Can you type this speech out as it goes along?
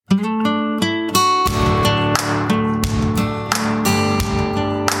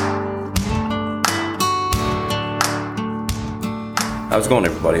How's it going,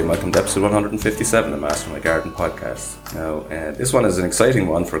 everybody, and welcome to episode 157 of Master My Garden podcast. Now, this one is an exciting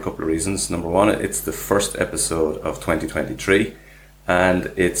one for a couple of reasons. Number one, it's the first episode of 2023,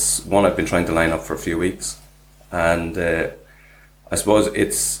 and it's one I've been trying to line up for a few weeks. And I suppose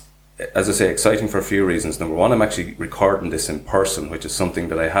it's, as I say, exciting for a few reasons. Number one, I'm actually recording this in person, which is something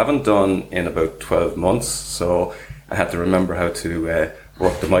that I haven't done in about 12 months. So I had to remember how to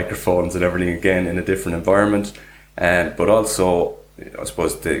work the microphones and everything again in a different environment. But also, I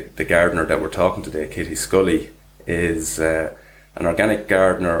suppose the gardener that we're talking today, Kitty Scully, is an organic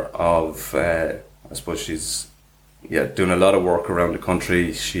gardener of, I suppose she's doing a lot of work around the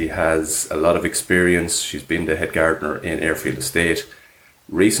country. She has a lot of experience. She's been the head gardener in Airfield Estate,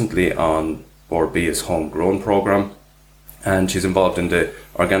 recently on Board Bia's Homegrown programme, and she's involved in the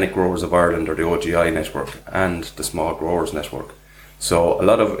Organic Growers of Ireland, or the OGI network, and the Small Growers network. So a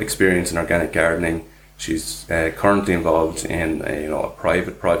lot of experience in organic gardening. She's currently involved in a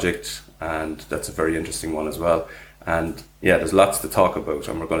private project, and that's a very interesting one as well. And yeah, there's lots to talk about,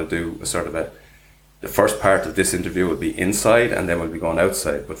 and we're going to do the first part of this interview will be inside, and then we'll be going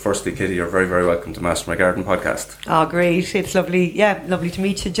outside. But firstly, Kitty, you're very, very welcome to Master My Garden podcast. Oh, great. It's lovely. Yeah, lovely to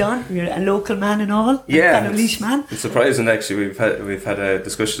meet you, John. You're a local man and all. Yeah. And a Laois man. It's surprising, actually. We've had a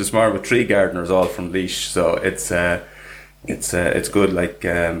discussion this morning with 3 gardeners, all from Laois. So it's good. Like,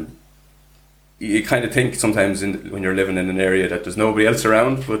 you kind of think sometimes when you're living in an area that there's nobody else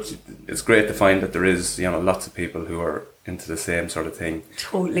around, but it's great to find that there is, lots of people who are into the same sort of thing.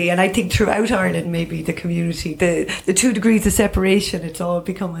 Totally. And I think throughout Ireland, maybe the community, the 2 degrees of separation, it's all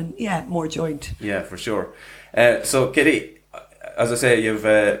becoming, more joint. Yeah, for sure. So, Kitty, as I say, you've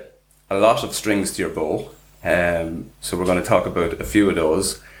a lot of strings to your bow. So we're going to talk about a few of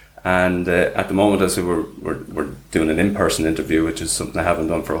those. And at the moment, as we're doing an in-person interview, which is something I haven't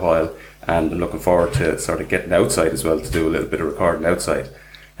done for a while, and I'm looking forward to sort of getting outside as well, to do a little bit of recording outside.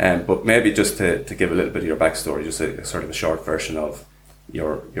 But maybe just to give a little bit of your backstory, just a sort of a short version of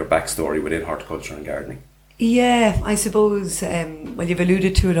your backstory within horticulture and gardening. Yeah, I suppose, well, you've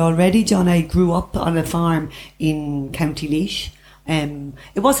alluded to it already, John. I grew up on a farm in County Laois.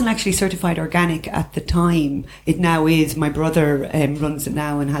 It wasn't actually certified organic at the time. It now is. My brother runs it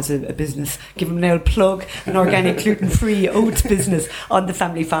now and has a business. Give him an old plug, an organic gluten-free oats business on the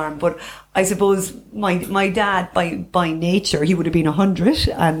family farm. But I suppose my dad, by nature, he would have been 100,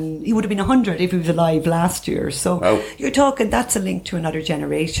 and he would have been 100 if he was alive last year. So wow. You're talking, that's a link to another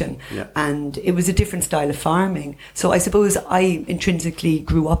generation. Yeah. And it was a different style of farming. So I suppose I intrinsically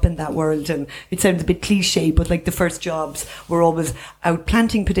grew up in that world, and it sounds a bit cliche, but like the first jobs were always out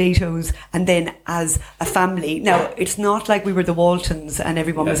planting potatoes, and then as a family. Now, it's not like we were the Waltons and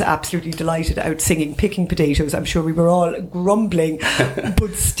everyone was absolutely delighted out singing, picking potatoes. I'm sure we were all grumbling,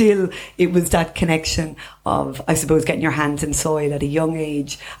 but still it was that connection of, I suppose, getting your hands in soil at a young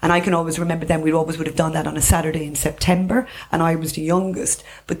age. And I can always remember then we always would have done that on a Saturday in September, and I was the youngest.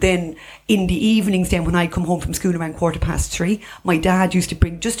 But then in the evenings then, when I'd come home from school around 3:15, my dad used to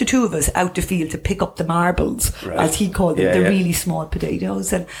bring just the 2 of us out the field to pick up the marbles, as he called them, really small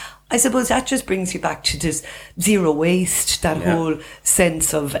potatoes. And I suppose that just brings you back to this zero waste, that whole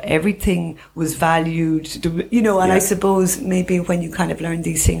sense of everything was valued, and I suppose maybe when you kind of learn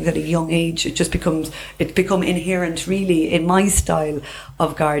these things at a young age, it's become inherent really in my style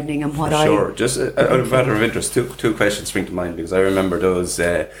of gardening and what Sure, just out of matter of interest, two questions spring to mind, because I remember those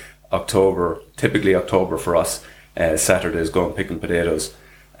typically October for us, Saturdays going picking potatoes,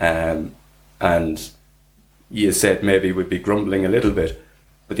 and you said maybe we'd be grumbling a little bit.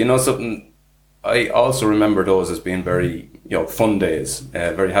 But something, I also remember those as being very, fun days,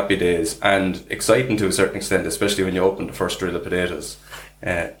 very happy days, and exciting to a certain extent, especially when you open the first drill of potatoes.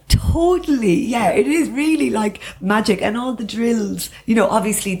 Totally, yeah, it is really like magic. And all the drills,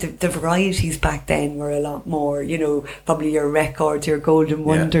 obviously the varieties back then were a lot more, probably your records, your golden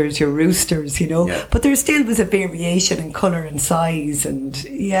wonders, your roosters, but there still was a variation in colour and size, and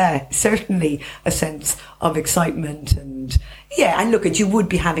certainly a sense of excitement. And look, you would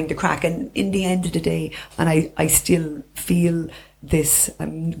be having the crack, and in the end of the day, and I still feel this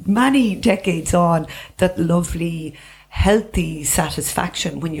many decades on, that lovely healthy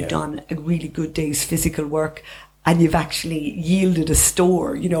satisfaction when you've done a really good day's physical work and you've actually yielded a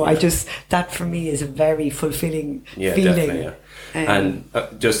store. That for me is a very fulfilling feeling. Definitely, and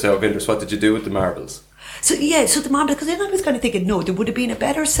just out of interest, what did you do with the marbles? So the marble, because then I was kind of thinking, no, there would have been a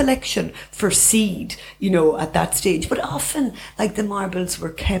better selection for seed, at that stage. But often, like, the marbles were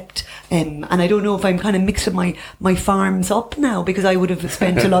kept, and I don't know if I'm kind of mixing my farms up now, because I would have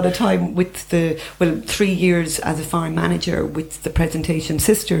spent a lot of time with 3 years as a farm manager with the Presentation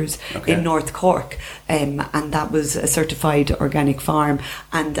Sisters in North Cork, and that was a certified organic farm.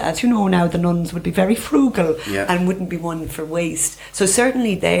 And as you know now, the nuns would be very frugal and wouldn't be one for waste. So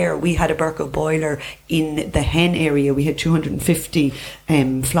certainly there, we had a Berko boiler in the hen area. We had 250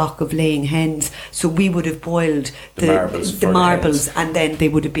 flock of laying hens, so we would have boiled the marbles and then they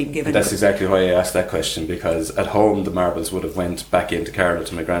would have been given. That's exactly why I asked that question, because at home the marbles would have went back into Carlow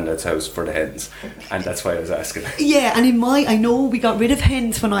to my granddad's house for the hens, and that's why I was asking. Yeah, and I know we got rid of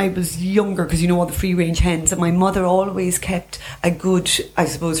hens when I was younger, because all the free range hens, and my mother always kept a good, I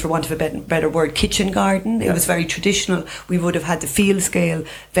suppose for want of a better word, kitchen garden. It was very traditional. We would have had the field scale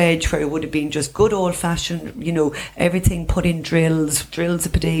veg, where it would have been just good old fashioned, everything put in drills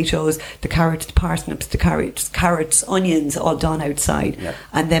of potatoes, the carrots, the parsnips, the carrots, onions, all done outside.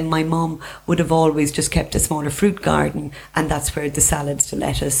 And then my mum would have always just kept a smaller fruit garden, and that's where the salads, the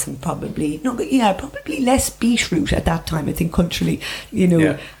lettuce, and probably less beetroot at that time, I think, culturally,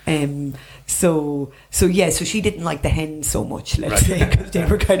 So she didn't like the hens so much, let's say, because they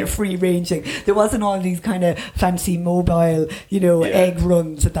were kind of free ranging. There wasn't all these kind of fancy mobile, egg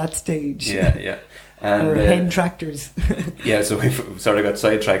runs at that stage. And, or hen tractors. So we've sort of got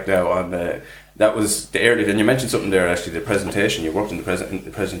sidetracked now on that was the early. And you mentioned something there, actually, the presentation. You worked in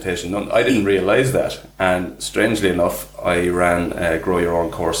the presentation. I didn't realise that, and strangely enough, I ran a Grow Your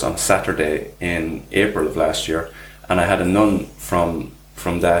Own course on Saturday in April of last year, and I had a nun from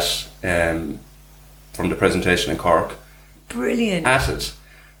that from the presentation in Cork. Brilliant. At it.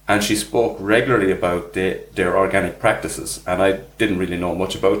 And she spoke regularly about their organic practices, and I didn't really know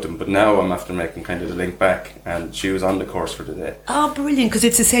much about them, but now I'm after making kind of the link back, and she was on the course for the day. Oh, brilliant, because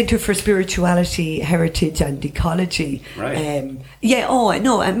it's a Centre for Spirituality, Heritage and Ecology. Right.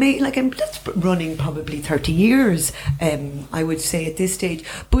 That's running probably 30 years, I would say, at this stage.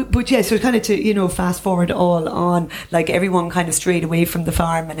 But so kind of to, fast forward all on, like, everyone kind of strayed away from the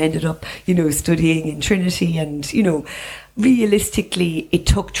farm and ended up, studying in Trinity, and, realistically, it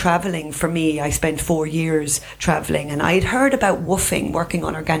took travelling for me. I spent 4 years travelling, and I had heard about woofing, working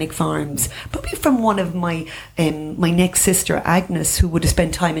on organic farms, probably from one of my next sister, Agnes, who would have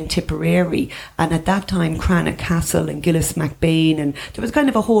spent time in Tipperary, and at that time Cranach Castle and Gillis MacBain, and there was kind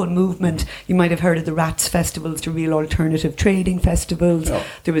of a whole movement. You might have heard of the RATS festivals, the Real Alternative Trading festivals.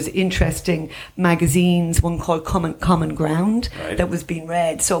 There was interesting magazines, one called Common Ground, that was being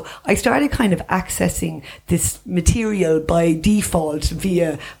read. So I started kind of accessing this material by default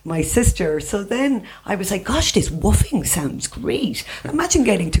via my sister. So then I was like, gosh, this woofing sounds great. Imagine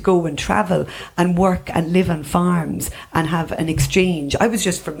getting to go and travel and work and live on farms and have an exchange. I was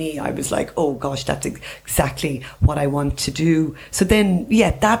like, oh gosh, that's exactly what I want to do. So then,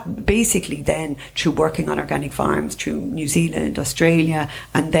 that basically then, through working on organic farms through New Zealand, Australia,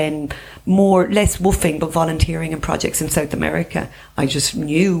 and then less woofing, but volunteering in projects in South America, I just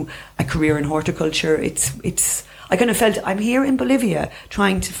knew a career in horticulture. I kind of felt I'm here in Bolivia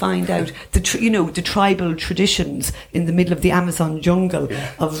trying to find out the tribal traditions in the middle of the Amazon jungle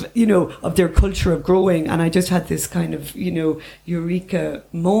of their culture of growing, and I just had this kind of eureka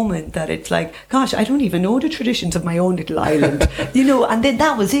moment that it's like, gosh, I don't even know the traditions of my own little island, and then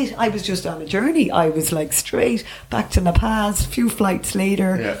that was it. I was just on a journey. I was like straight back to La Paz, a few flights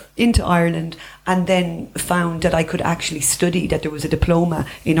later into Ireland, and then found that I could actually study, that there was a diploma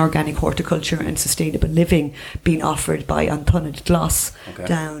in organic horticulture and sustainable living being offered by Antonid Gloss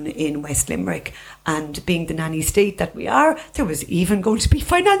down in West Limerick. And being the nanny state that we are, there was even going to be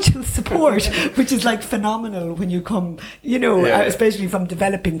financial support, which is like phenomenal when you come, especially from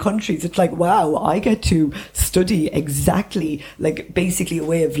developing countries. It's like, wow, I get to study exactly, like, basically a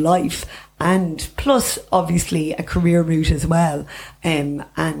way of life, and plus obviously a career route as well,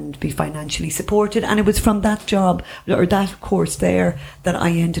 and be financially supported. And it was from that job, or that course there, that I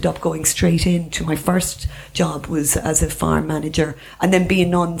ended up going straight into my first job was as a farm manager, and then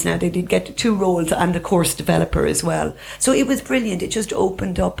being nuns. Now they did get 2 roles and a course developer as well. So it was brilliant. It just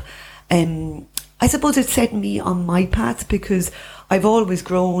opened up, I suppose it set me on my path, because I've always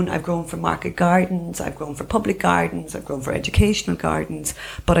grown. I've grown for market gardens, I've grown for public gardens, I've grown for educational gardens,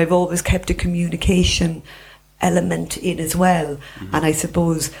 but I've always kept a communication element in as well. And I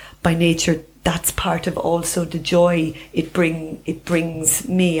suppose by nature that's part of also the joy it brings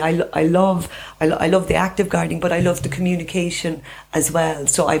me. I love the active gardening, but I love the communication as well.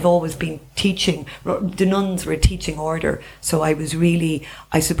 So I've always been teaching. The nuns were a teaching order, so I was really,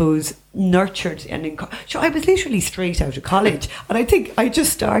 I suppose, nurtured and so I was literally straight out of college, and I think I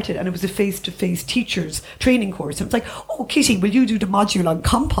just started, and it was a face-to-face teachers training course. And it was like, oh, Kitty, will you do the module on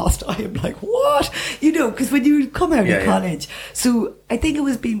compost? I am like, what? Because when you come out of college, so I think it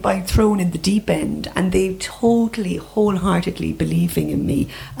was being thrown in the deep end, and they totally wholeheartedly believing in me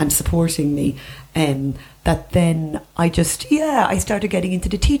and supporting me. That then I started getting into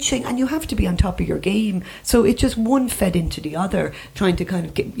the teaching, and you have to be on top of your game. So it just one fed into the other, trying to kind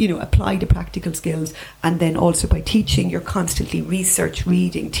of get, apply the practical skills. And then also by teaching, you're constantly research,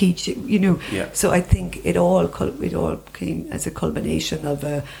 reading, teaching, So I think it all came as a culmination of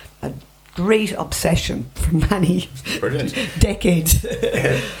a great obsession for many decades.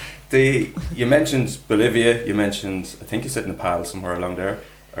 You mentioned Bolivia, you mentioned, I think you said Nepal somewhere along there.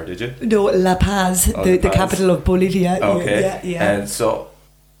 Or did you? No, La Paz, the capital of Bolivia. Okay. Yeah. And so,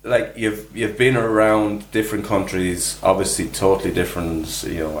 like, you've been around different countries, obviously totally different,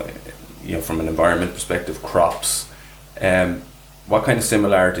 from an environment perspective, crops. What kind of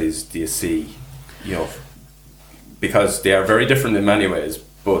similarities do you see? Because they are very different in many ways,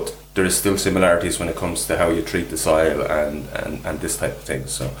 but there is still similarities when it comes to how you treat the soil and this type of thing.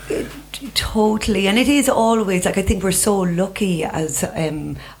 So totally, and it is always like, I think we're so lucky as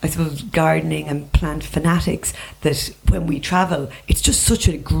I suppose gardening and plant fanatics that when we travel, it's just such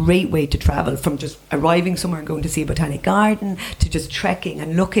a great way to travel, from just arriving somewhere and going to see a botanic garden to just trekking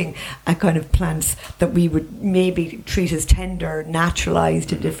and looking at kind of plants that we would maybe treat as tender,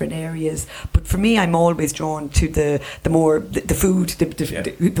 naturalized in different areas. But for me, I'm always drawn to the food,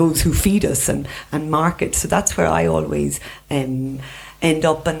 those who feed us and market. So that's where I always end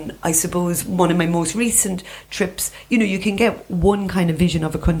up. And I suppose one of my most recent trips, you can get one kind of vision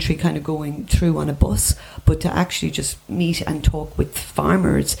of a country kind of going through on a bus, but to actually just meet and talk with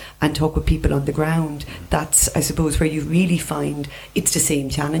farmers and talk with people on the ground, that's, I suppose, where you really find it's the same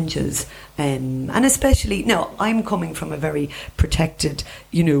challenges. And especially, now I'm coming from a very protected,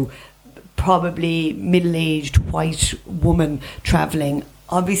 probably middle-aged white woman travelling,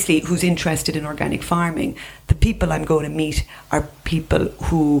 obviously, who's interested in organic farming. The people I'm going to meet are people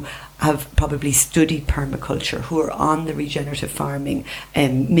who have probably studied permaculture, who are on the regenerative farming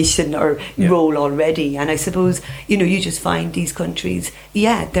mission or role already. And I suppose, you just find these countries,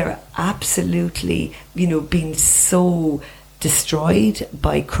 they're absolutely, being so destroyed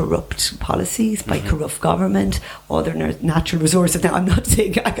by corrupt policies, by corrupt government, other natural resources. Now, I'm not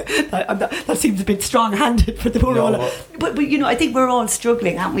saying that seems a bit strong-handed for the poor. But I think we're all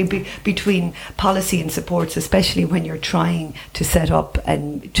struggling, aren't we, between policy and supports, especially when you're trying to set up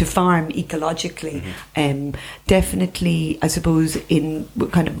and to farm ecologically. Definitely, I suppose, in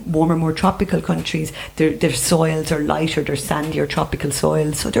kind of warmer, more tropical countries, their soils are lighter, they're sandier tropical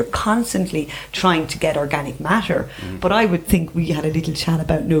soils, so they're constantly trying to get organic matter. But I would think we had a little chat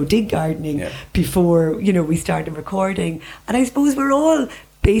about no-dig gardening before, we started recording. And I suppose we're all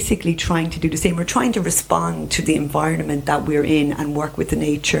basically trying to do the same. We're trying to respond to the environment that we're in and work with the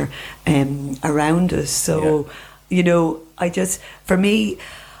nature around us. So, for me,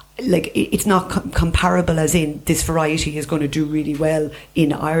 like, it's not comparable as in this variety is going to do really well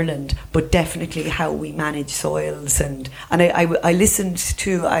in Ireland, but definitely how we manage soils. And I listened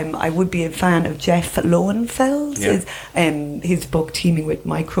to, I would be a fan of Jeff Lowenfeld's, his book Teeming with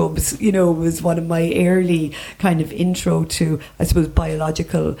Microbes, was one of my early kind of intro to, I suppose,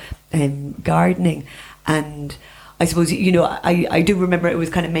 biological gardening. And I suppose, I do remember it was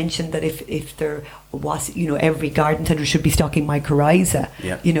kind of mentioned that if there was, every garden centre should be stocking mycorrhiza,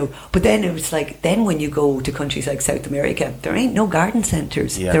 but then it was like, then when you go to countries like South America, there ain't no garden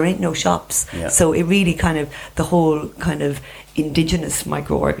centres, there ain't no shops. So it really kind of, the whole kind of indigenous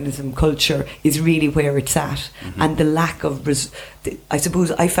microorganism culture is really where it's at. And the lack of, I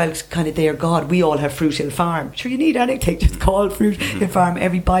suppose I felt kind of there, God, we all have Fruit Hill Farm. Sure, you need anything, just call Fruit Hill Farm,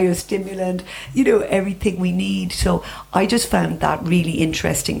 every biostimulant, everything we need. So I just found that really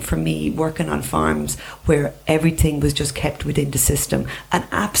interesting for me, working on farms where everything was just kept within the system and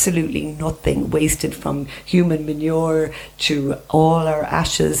absolutely nothing wasted, from human manure to all our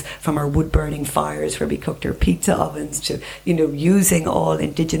ashes from our wood burning fires where we cooked our pizza ovens to, using all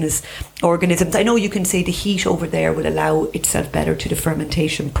indigenous organisms. I know you can say the heat over there will allow itself better to the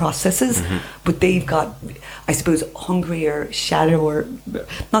fermentation processes, but they've got, I suppose, hungrier, shallower,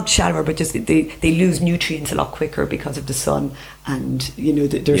 not shallower, but just they lose nutrients a lot quicker because of the sun and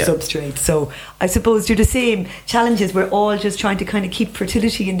their Yeah. substrate. So I suppose they're the same challenges. We're all just trying to kind of keep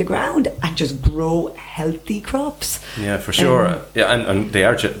fertility in the ground and just grow healthy crops. Yeah, for sure. Yeah, and they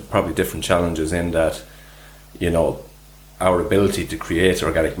are probably different challenges in that, our ability to create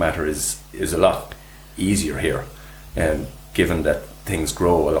organic matter is a lot easier here, given that things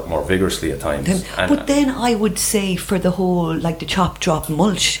grow a lot more vigorously at times. But then I would say for the whole, like the chop, drop,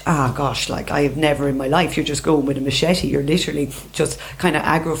 mulch, like I have never in my life, you're just going with a machete, you're literally just kind of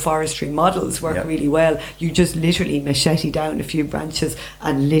agroforestry models work really well. You just literally machete down a few branches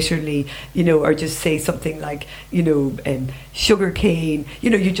and literally, or just say something like, sugar cane,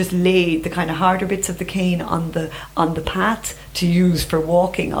 you just lay the kind of harder bits of the cane on the path to use for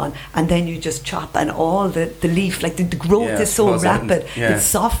walking on, and then you just chop, and all the leaf, like the growth is so rapid. It's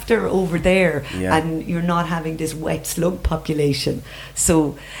softer over there, and you're not having this wet slug population.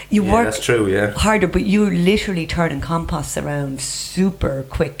 So you work that's true, harder, but you literally turning composts around super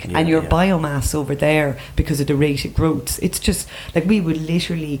quick, and your biomass over there, because of the rate it grows, it's just like we would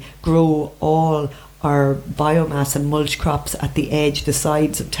literally grow all our biomass and mulch crops at the edge, the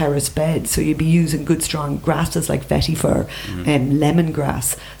sides of terrace beds. So you'd be using good strong grasses like vetiver and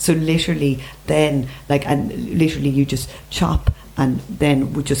lemongrass. So literally then, literally you just chop and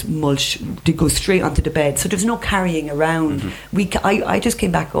then we just mulch to go straight onto the bed. So there's no carrying around. I just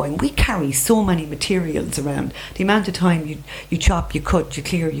came back going, we carry so many materials around. The amount of time you chop, you cut, you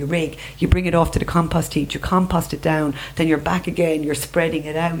clear, you rake, you bring it off to the compost heap, you compost it down, then you're back again, you're spreading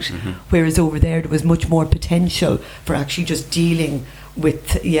it out. Whereas over there was much more potential for actually just dealing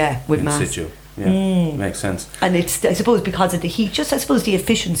with mass. In situ. Yeah, makes sense. And it's, I suppose, because of the heat, just I suppose the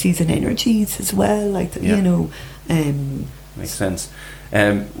efficiencies and energies as well, makes sense.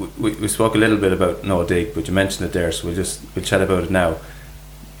 We spoke a little bit about no dig, but you mentioned it there, so we'll chat about it now.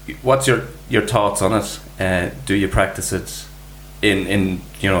 What's your thoughts on it? Do you practice it in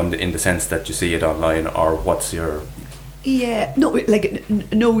the sense that you see it online, or what's your...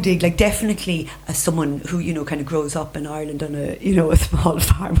 No dig, like definitely as someone who kind of grows up in Ireland on a small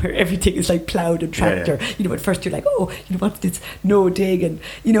farm where everything is like ploughed and tractor. At first you're like, what's this no dig, and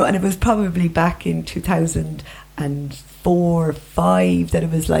and it was probably back in 2004, 5 that it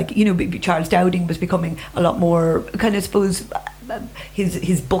was like Charles Dowding was becoming a lot more kind of, I suppose,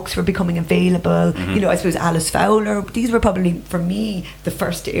 his books were becoming available. I suppose Alice Fowler, these were probably for me the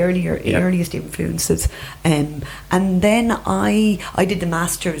first earliest influences, and then I did the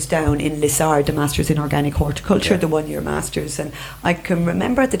masters down in Lissard, the masters in organic horticulture, the 1-year masters, and I can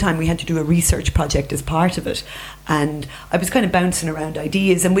remember at the time we had to do a research project as part of it, and I was kind of bouncing around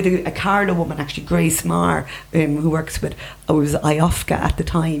ideas, and with a Carlow woman, actually Grace Marr, who works with, I was IOFCA at the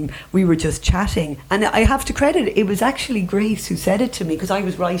time, we were just chatting, and I have to credit, it was actually Grace who said it to me, because I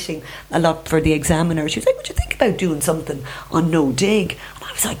was writing a lot for the Examiner. She was like, would you think about doing something on no dig? And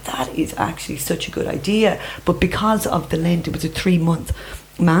I was like, that is actually such a good idea. But because of the length, it was a 3-month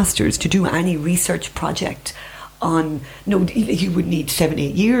masters to do any research project on you would need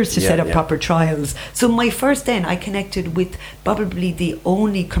 7-8 years to set up proper trials. So my first, then I connected with probably the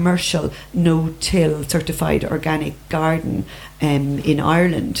only commercial no-till certified organic garden in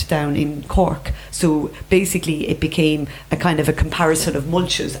Ireland, down in Cork. So basically it became a kind of a comparison of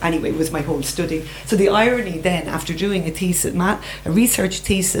mulches anyway, was my whole study. So the irony then, after doing a research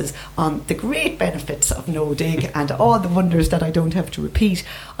thesis on the great benefits of no dig and all the wonders that I don't have to repeat,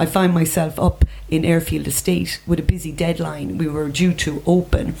 I found myself up in Airfield Estate with a busy deadline. We were due to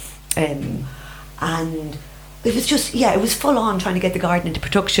open, and it was just, it was full on trying to get the garden into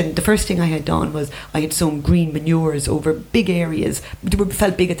production. The first thing I had done was I had sown green manures over big areas. They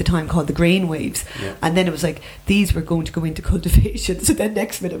felt big at the time, called the grain waves. And then it was like, these were going to go into cultivation. So then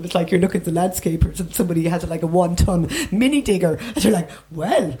next minute it was like, you're looking at the landscapers and somebody has like a 1-ton mini digger. And they're like,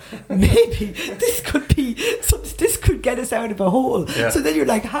 well, maybe this could get us out of a hole. So then you're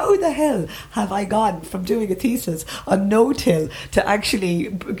like, how the hell have I gone from doing a thesis on no-till to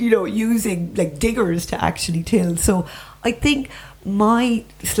actually, using like diggers to actually till? So I think my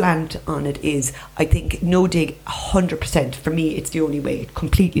slant on it is, I think no dig 100%, for me it's the only way. It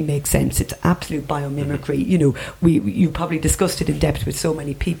completely makes sense. It's absolute biomimicry. You probably discussed it in depth with so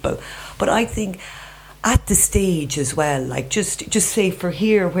many people, but I think at the stage as well, like just say for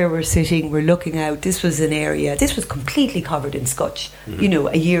here where we're sitting, we're looking out, this was an area, this was completely covered in scutch,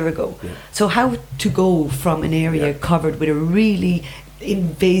 a year ago. So how to go from an area covered with a really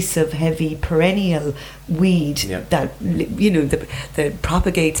invasive, heavy, perennial weed that that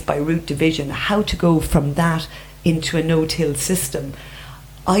propagates by root division, how to go from that into a no-till system.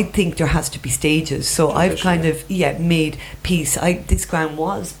 I think there has to be stages. So I've kind of made peace. This ground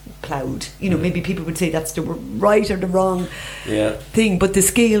was ploughed. Maybe people would say that's the right or the wrong Yeah. thing, but the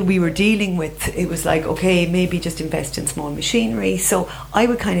scale we were dealing with, it was like, okay, maybe just invest in small machinery. So I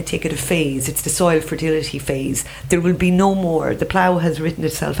would kind of take it a phase. It's the soil fertility phase. There will be no more. The plough has written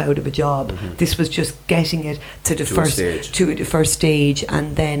itself out of a job. This was just getting it to the first stage,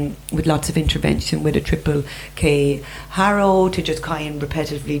 and then with lots of intervention with a triple K harrow to just kind of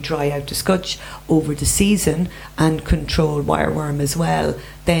repetitively dry out the scutch over the season and control wireworm as well.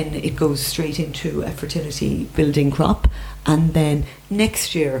 Then it goes straight into a fertility building crop, and then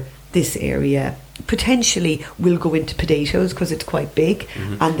next year this area potentially will go into potatoes because it's quite big,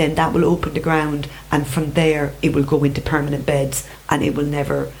 and then that will open the ground, and from there it will go into permanent beds, and it will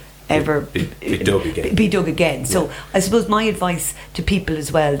never ever be dug again. So I suppose my advice to people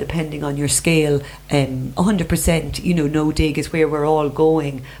as well, depending on your scale, 100%, no dig is where we're all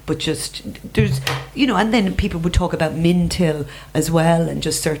going, but just there's, and then people would talk about min-till as well, and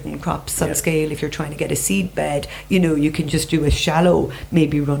just certain crops on scale. If you're trying to get a seed bed, you can just do a shallow,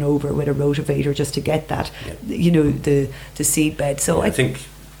 maybe run over with a rotavator just to get that, the seed bed. So I think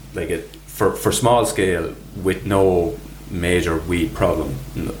for small scale with no major weed problem,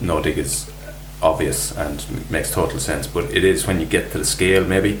 no dig is obvious and makes total sense, but it is when you get to the scale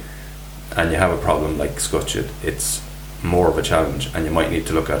maybe and you have a problem like scutch, it's more of a challenge, and you might need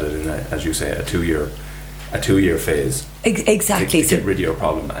to look at it in as you say, a two-year phase. Exactly. To get rid of your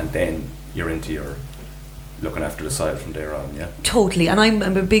problem, and then you're into your looking after the soil from there on. Totally. And I'm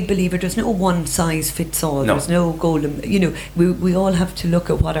a big believer there's no one size fits all. There's no golden, we all have to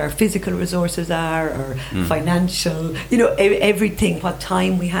look at what our physical resources are, or financial, everything, what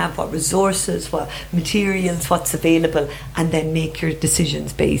time we have, what resources, what materials, what's available, and then make your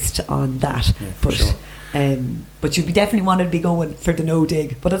decisions based on that. But you definitely want to be going for the no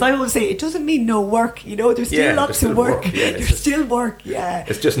dig. But as I always say, it doesn't mean no work. There's still lots of work. There's still work. Yeah,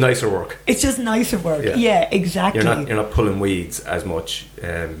 it's just nicer work. Yeah, exactly. You're not pulling weeds as much,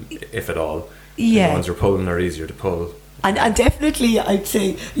 if at all. Yeah, the ones you're pulling are easier to pull. And definitely, I'd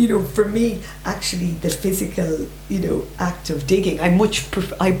say, for me, actually, the physical, act of digging, I much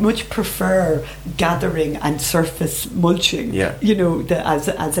prefer gathering and surface mulching. Yeah.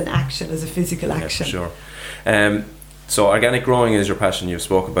 As an action, as a physical action. Yeah, for sure. So organic growing is your passion. You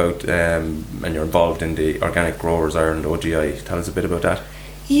spoke about, and you're involved in the Organic Growers Ireland OGI. Tell us a bit about that.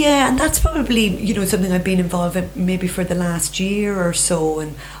 Yeah, and that's probably, something I've been involved in maybe for the last year or so.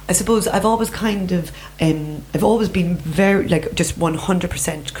 And I suppose I've always I've always been very, just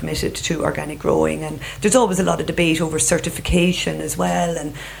 100% committed to organic growing. And there's always a lot of debate over certification as well.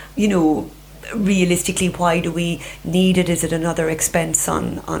 And, realistically, why do we need it? Is it another expense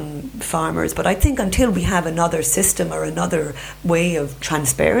on farmers? But I think until we have another system or another way of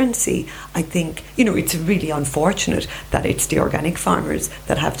transparency, I think, it's really unfortunate that it's the organic farmers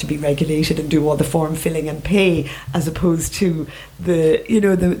that have to be regulated and do all the form filling and pay, as opposed to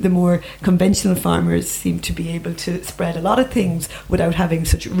the more conventional farmers seem to be able to spread a lot of things without having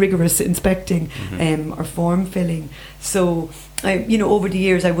such rigorous inspecting or form filling. So over the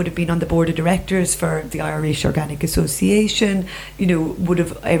years, I would have been on the board of directors for the Irish Organic Association. Would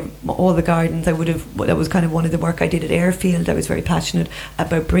have all the gardens. That was kind of one of the work I did at Airfield. I was very passionate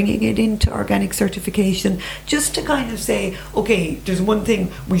about bringing it into organic certification, just to kind of say, okay, there's one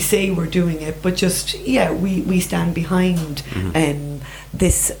thing we say we're doing it, but just we stand behind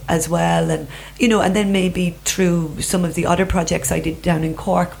this as well, and and then maybe through some of the other projects I did down in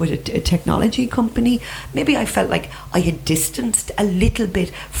Cork with a technology company, maybe I felt like I had distanced a little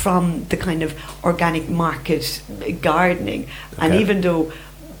bit from the kind of organic market gardening. And even though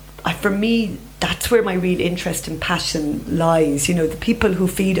for me that's where my real interest and passion lies, the people who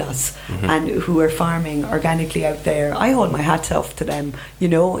feed us and who are farming organically out there, I hold my hats off to them.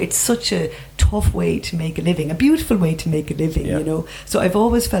 It's such a tough way to make a living, a beautiful way to make a living. So I've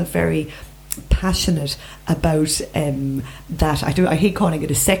always felt very passionate about that. I hate calling it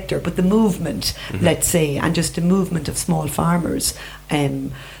a sector, but the movement, let's say, and just the movement of small farmers.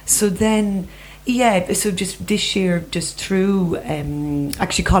 So just this year, just through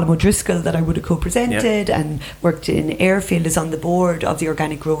actually Colm O'Driscoll, that I would have co-presented and worked in Airfield, is on the board of the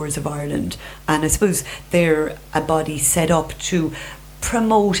Organic Growers of Ireland, and I suppose they're a body set up to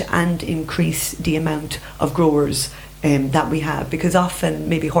promote and increase the amount of growers that we have, because often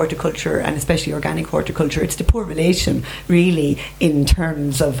maybe horticulture, and especially organic horticulture, it's the poor relation really in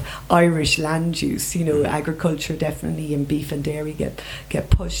terms of Irish land use. Agriculture definitely, and beef and dairy get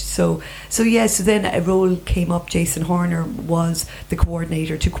pushed. So then a role came up. Jason Horner was the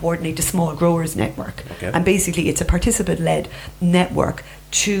coordinator to coordinate the Small Growers Network, and basically it's a participant-led network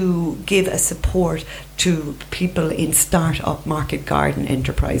to give a support to people in start-up market garden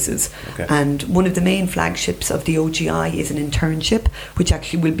enterprises. Okay. And one of the main flagships of the OGI is an internship, which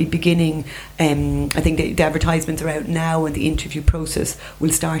actually will be beginning, I think the advertisements are out now and the interview process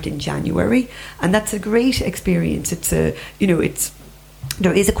will start in January. And that's a great experience.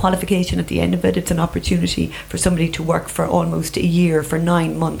 There is a qualification at the end of it. It's an opportunity for somebody to work for almost a year, for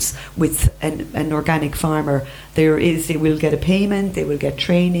 9 months with an organic farmer. They will get a payment, they will get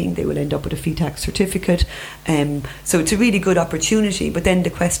training, they will end up with a FETAC certificate. So it's a really good opportunity. But then the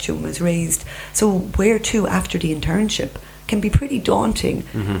question was raised, so where to after the internship? Can be pretty daunting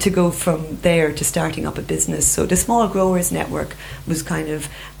to go from there to starting up a business. So the Small Growers Network was kind of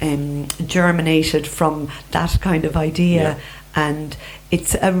germinated from that kind of idea. Yeah. And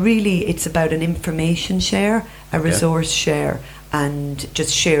it's about an information share, a resource share, and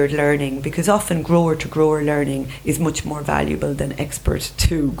just shared learning, because often grower to grower learning is much more valuable than expert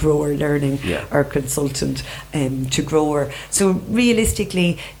to grower learning or consultant to grower. So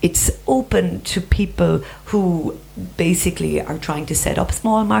realistically, it's open to people who basically are trying to set up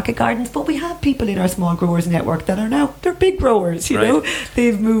small market gardens, but we have people in our Small Growers Network that are now, they're big growers, you know,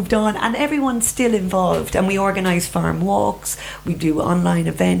 they've moved on, and everyone's still involved. And we organise farm walks, we do online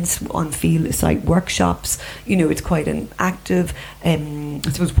events, on field site workshops, you know, it's quite an active I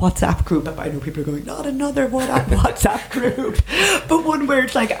suppose WhatsApp group. I know people are going, not another WhatsApp group, but one where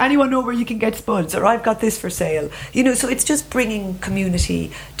it's like, anyone know where you can get spuds, or I've got this for sale, you know. So it's just bringing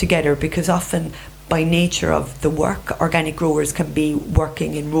community together, because often by nature of the work, organic growers can be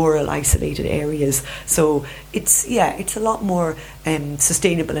working in rural, isolated areas. So it's a lot more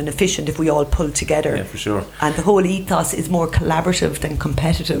sustainable and efficient if we all pull together. Yeah, for sure. And the whole ethos is more collaborative than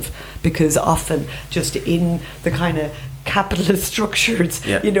competitive, because often just in the kind of capitalist structures,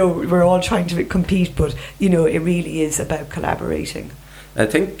 you know, we're all trying to compete, but, you know, it really is about collaborating. I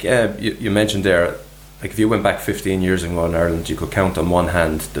think you mentioned there, like if you went back 15 years ago in Ireland, you could count on one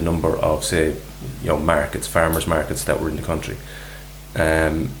hand the number of, say, you know, markets, farmers markets that were in the country.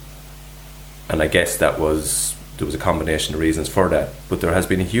 And I guess there was a combination of reasons for that. But there has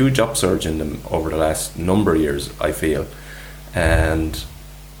been a huge upsurge in them over the last number of years, I feel. And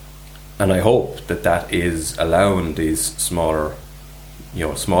I hope that is allowing these smaller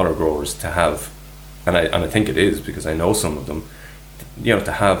growers to have, and I think it is, because I know some of them, you know,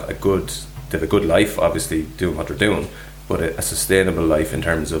 to have a good life, obviously doing what they're doing, but a sustainable life in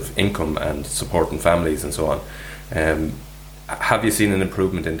terms of income and supporting families and so on. Have you seen an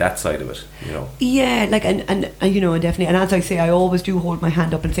improvement in that side of it? You know. Yeah, like and you know, definitely. And as I say, I always do hold my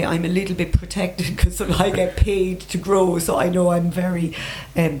hand up and say I'm a little bit protected because I get paid to grow, so I know I'm very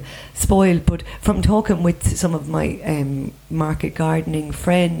spoiled. But from talking with some of my market gardening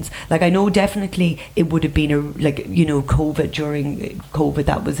friends, like I know definitely it would have been during COVID,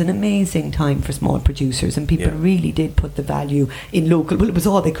 that was an amazing time for small producers, and people really did put the value in local. Well, it was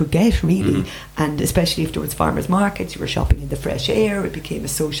all they could get really, and especially if there was farmers markets, you were shopping in the fresh air, it became a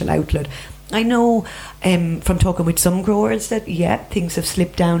social outlet. I know from talking with some growers that things have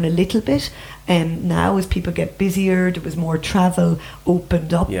slipped down a little bit now as people get busier, there was more travel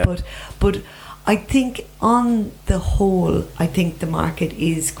opened up, but I think on the whole, I think the market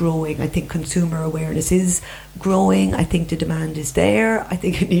is growing. I think consumer awareness is growing. I think the demand is there. I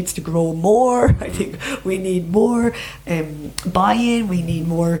think it needs to grow more. I think we need more buy-in. We need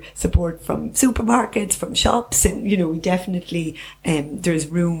more support from supermarkets, from shops, and you know, we definitely there's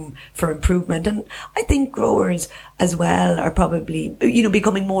room for improvement. And I think growers as well are probably,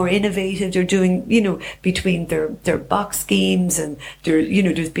 becoming more innovative. They're doing, between their box schemes, and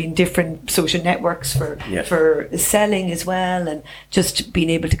there's been different social networks for selling as well, and just being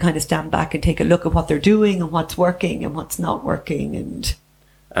able to kind of stand back and take a look at what they're doing and what's working and what's not working.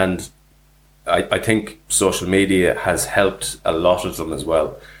 And I think social media has helped a lot of them as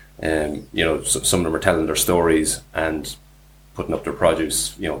well. Some of them are telling their stories and putting up their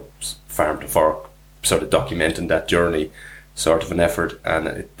produce, farm to fork, sort of documenting that journey, sort of an effort, and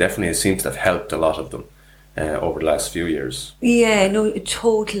it definitely seems to have helped a lot of them over the last few years. Yeah, no,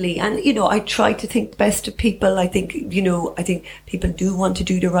 totally. And I try to think the best of people. I think people do want to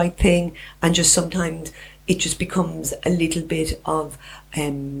do the right thing, and just sometimes it just becomes a little bit of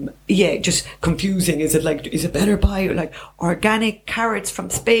just confusing. Is it better buy like organic carrots from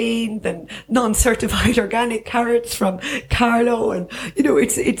Spain than non-certified organic carrots from Carlo? And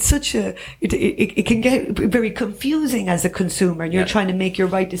it's such a it can get very confusing as a consumer, and you're trying to make your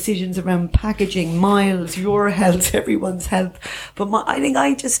right decisions around packaging, miles, your health, everyone's health. But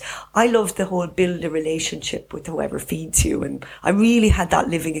I love the whole build a relationship with whoever feeds you, and I really had that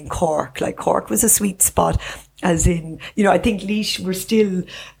living in Cork. Like, Cork was a sweet spot. As in, you know, I think Laois,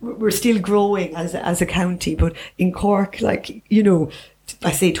 we're still growing as a county, but in Cork, like, you know,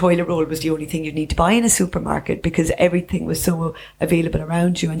 I say toilet roll was the only thing you need to buy in a supermarket because everything was so available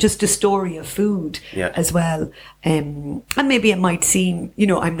around you, and just the story of food as well. And maybe it might seem, you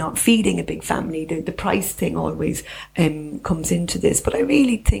know, I'm not feeding a big family. The price thing always comes into this, but I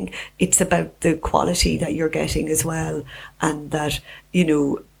really think it's about the quality that you're getting as well, and that, you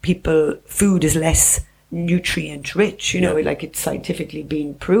know, food is less nutrient rich, you know, like it's scientifically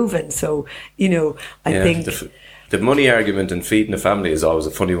been proven. So, you know, I think the money argument in feeding a family is always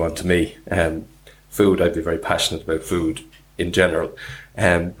a funny one to me. Food, I'd be very passionate about food in general,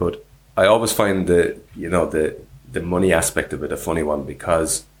 but I always find the money aspect of it a funny one,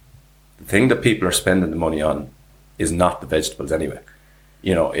 because the thing that people are spending the money on is not the vegetables anyway.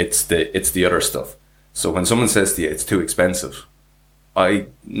 You know, it's the other stuff. So when someone says to you it's too expensive,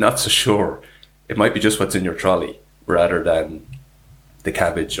 I'm not so sure. It might be just what's in your trolley rather than the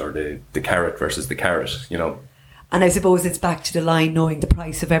cabbage or the carrot versus the carrot, you know. And I suppose it's back to the line, knowing the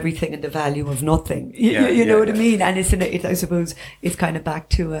price of everything and the value of nothing. You know what I mean? And I suppose it's kind of back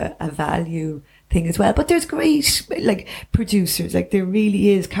to a value thing as well. But there's great, like, producers. Like, there really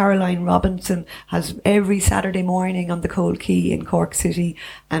is. Caroline Robinson has every Saturday morning on the Cold Quay in Cork City.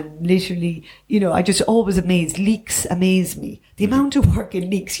 And literally, you know, I just always amazed. Leeks amaze me. The amount of work in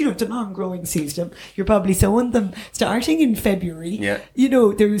leeks, you know, it's a long growing season. You're probably sowing them starting in February. Yeah. You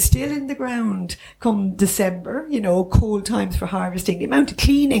know, they're still in the ground come December, you know, cold times for harvesting. The amount of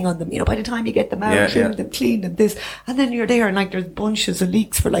cleaning on them, you know, by the time you get them out, clean them, this. And then you're there and like there's bunches of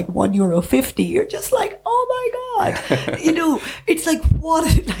leeks for like €1.50. You're just like, oh my God. You know, it's like, what?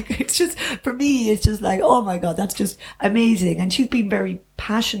 Like, it's just, for me, it's just like, oh my God, that's just amazing. And she's been very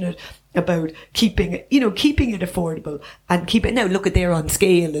passionate about keeping it affordable and keep it. Now look at, they're on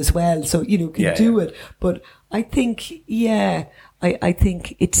scale as well, so, you know, can do it. But I think, I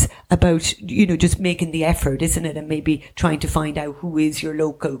think it's about, you know, just making the effort, isn't it? And maybe trying to find out who is your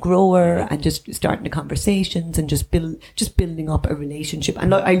local grower and just starting the conversations and just building up a relationship.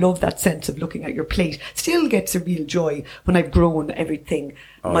 And I love that sense of looking at your plate. Still gets a real joy when I've grown everything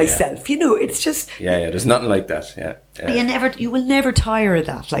myself. You know, it's just... Yeah, there's nothing like that, You will never tire of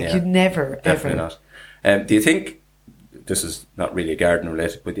that. Like, you never, definitely ever. Not. Do you think, this is not really garden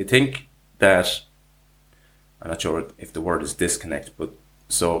related, but do you think that, I'm not sure if the word is disconnect, but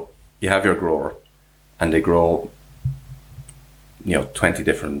so you have your grower and they grow, you know, 20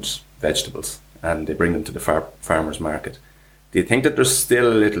 different vegetables and they bring them to the farmer's market. Do you think that there's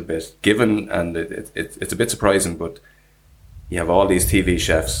still a little bit, given, and it's a bit surprising, but you have all these TV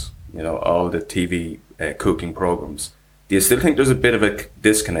chefs, you know, all the TV cooking programs. Do you still think there's a bit of a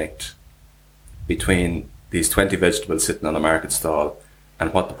disconnect between these 20 vegetables sitting on a market stall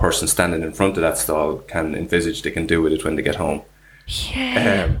and what the person standing in front of that stall can envisage they can do with it when they get home?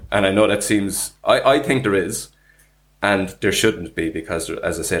 Yeah. And I know that seems... I think there is, and there shouldn't be, because,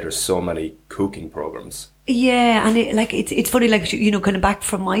 as I said, there's so many cooking programs. Yeah, and it's funny, like, you know, kind of back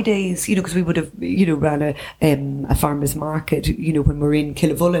from my days, you know, because we would have, you know, ran a farmer's market, you know, when we were in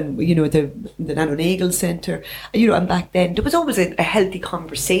Killavullen, you know, the Nanonagel Centre, you know, and back then there was always a healthy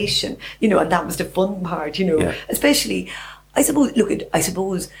conversation, you know, and that was the fun part, you know, especially... I suppose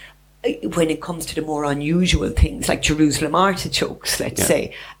when it comes to the more unusual things like Jerusalem artichokes, let's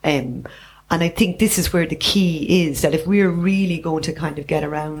say, and I think this is where the key is, that if we're really going to kind of get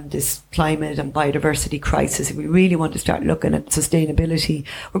around this climate and biodiversity crisis, if we really want to start looking at sustainability,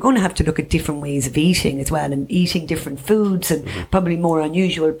 we're going to have to look at different ways of eating as well, and eating different foods and probably more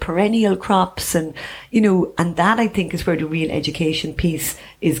unusual perennial crops, and, you know, and that I think is where the real education piece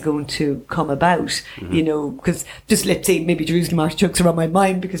is going to come about, you know, because just let's say maybe Jerusalem artichokes are on my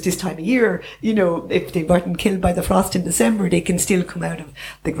mind because this time of year, you know, if they weren't killed by the frost in December, they can still come out of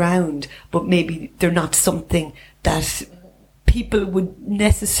the ground, but maybe they're not something that people would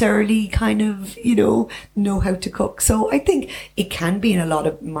necessarily kind of, you know how to cook. So I think it can be in a lot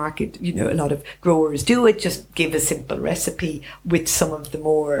of market, you know, a lot of growers do it, just give a simple recipe with some of the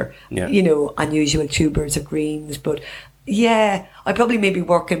more, you know, unusual tubers or greens. But yeah, I probably maybe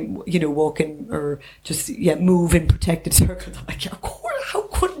walking or just move in protected circles. I'm like, of course, how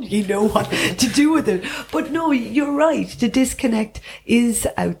couldn't you know what to do with it? But no, you're right. The disconnect is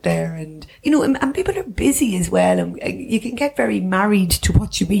out there, and you know, and people are busy as well, and you can get very married to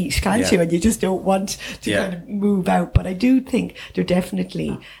what you eat, can't you? And you just don't want to kind of move out. But I do think they're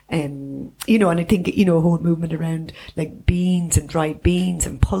definitely, you know, and I think, you know, a whole movement around like beans and dried beans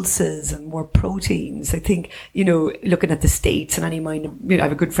and pulses and more proteins. I think, you know, looking at the States, and I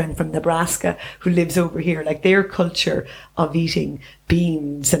have a good friend from Nebraska who lives over here, like their culture of eating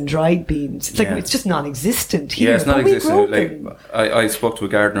beans and dried beans. It's like it's just non-existent here. Yeah, it's non-existent. Like I spoke to a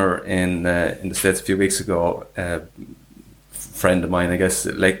gardener in the States a few weeks ago. Friend of mine, I guess,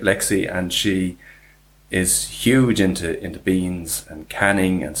 Lexi, and she is huge into beans and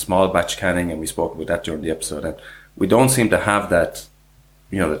canning and small batch canning, and we spoke about that during the episode. And we don't seem to have that,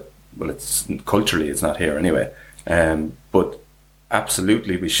 it's culturally it's not here anyway. But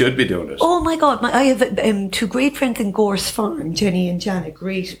absolutely, we should be doing it. Oh my God! I have two great friends in Gorse Farm, Jenny and Janet,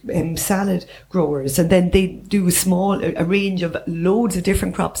 great salad growers, and then they do a range of loads of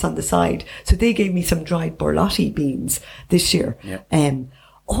different crops on the side. So they gave me some dried borlotti beans this year. Yeah.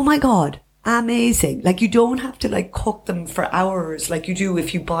 Oh my God! Amazing. Like, you don't have to like cook them for hours like you do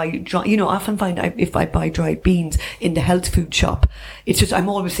if you buy dry, I often find if I buy dried beans in the health food shop, it's just, I'm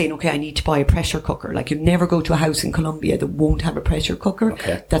always saying, okay, I need to buy a pressure cooker. Like, you never go to a house in Colombia that won't have a pressure cooker.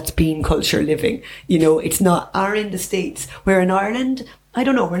 Okay. That's bean culture living. It's not, are in the States, where in Ireland, I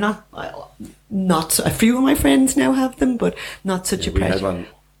don't know, we're not a few of my friends now have them, but not such a pressure. We had one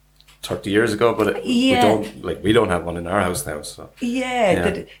 30 years ago, but we don't have one in our house now. So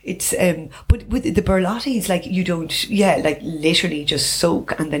that it's but with the borlottis, like, you don't literally just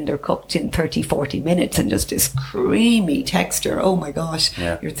soak, and then they're cooked in 30-40 minutes, and just this creamy texture. Oh my gosh.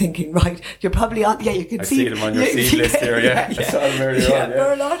 You're thinking, right, you're probably on, you can see them on your seed list here. I saw them earlier on.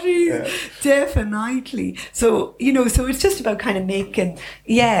 Borlottis, definitely. So so it's just about kind of making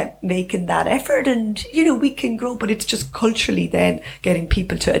that effort, and we can grow, but it's just culturally then getting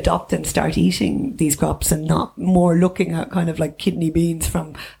people to adopt and start eating these crops, and not more looking at kind of like kidney beans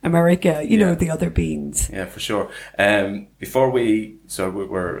from America, the other beans. Yeah, for sure. Before we're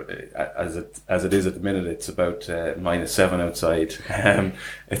as it is at the minute, it's about -7 outside.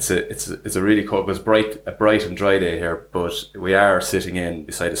 It's a really cold, it's a bright and dry day here, but we are sitting in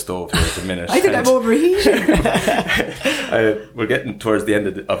beside a stove here at the minute. I think I'm overheating. We're getting towards the end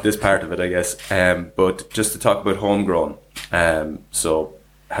of this part of it, I guess. But just to talk about homegrown, so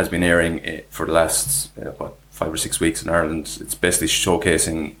has been airing for the last 5 or 6 weeks in Ireland. It's basically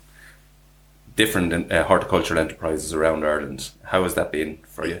showcasing different horticultural enterprises around Ireland. How has that been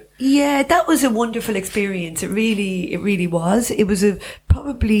for you? Yeah, that was a wonderful experience. It really was. It was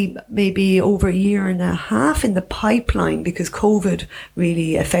probably maybe over a year and a half in the pipeline, because COVID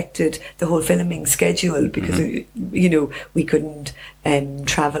really affected the whole filming schedule, because we couldn't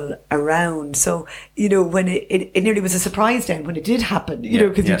travel around. So when it nearly was a surprise then when it did happen.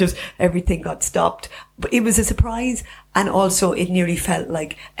 Because everything got stopped. But it was a surprise, and also it nearly felt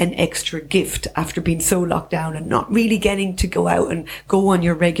like an extra gift after being so locked down and not really getting to go out and go on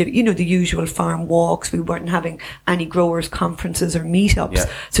your regular, the usual farm walks. We weren't having any growers conferences or meetups. Yeah.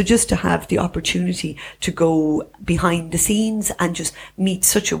 So just to have the opportunity to go behind the scenes and just meet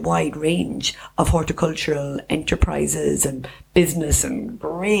such a wide range of horticultural enterprises and business and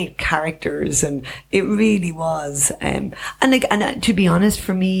great characters, and it really was. And to be honest,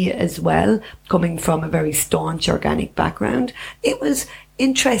 for me as well, coming from a very staunch organic background, it was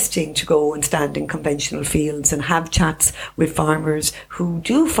interesting to go and stand in conventional fields and have chats with farmers who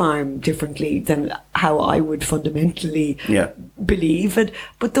do farm differently than how I would fundamentally believe it.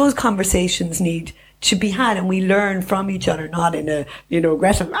 But those conversations need to be had, and we learn from each other, not in a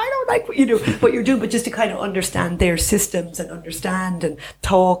aggressive, I don't like what you're doing, but just to kind of understand their systems and understand and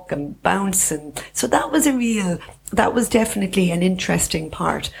talk and bounce. And so that was definitely an interesting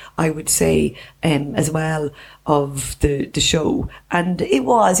part, I would say, as well, of the show. And it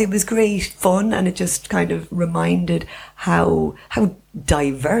was great fun, and it just kind of reminded how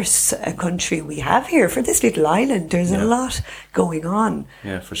diverse a country we have here for this little island. There's a lot going on.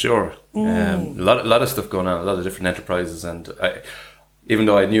 Yeah, for sure. A lot of stuff going on, a lot of different enterprises, and even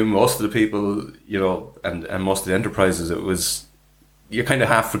though I knew most of the people, and most of the enterprises, it was, you kind of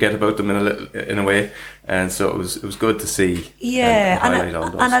half forget about them in a way, and so it was good to see. Yeah,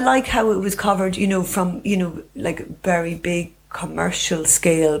 and I like how it was covered, from like very big commercial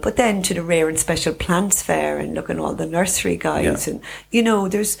scale, but then to the rare and special plants fair, and looking at all the nursery guys, and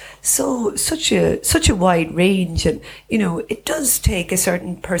there's such a wide range, and it does take a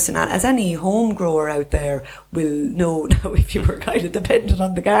certain personality, as any home grower out there will know now, if you were kind of dependent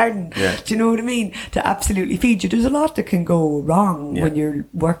on the garden, do you know what I mean, to absolutely feed you. There's a lot that can go wrong when you're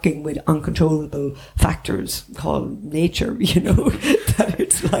working with uncontrollable factors called nature, that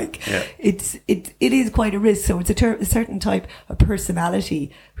it's like it is quite a risk. So it's a certain type of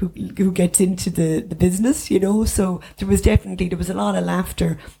personality who gets into the business, so there was a lot of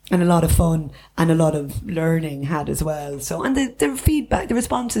laughter and a lot of fun and a lot of learning had as well. So, and the feedback, the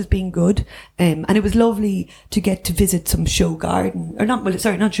response has been good, and it was lovely to get to visit some show garden, or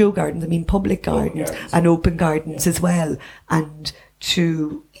not show gardens, I mean public gardens and open gardens as well, and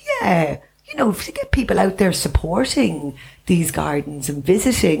to, to get people out there supporting these gardens and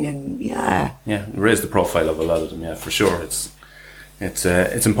visiting and raise the profile of a lot of them. Yeah, for sure.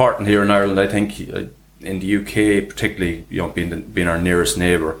 It's important here in Ireland. I think in the UK, particularly, being our nearest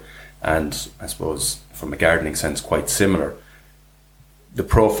neighbour, and I suppose from a gardening sense quite similar. The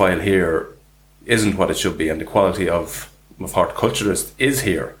profile here isn't what it should be, and the quality of horticulturists is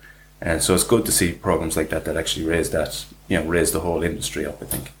here, and so it's good to see programs like that actually raise the whole industry up, I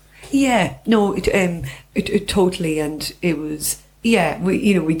think. Yeah, no, it totally, and it was. Yeah,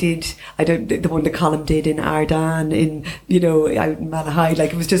 we did. The one the column did in Ardan, out in Malahide.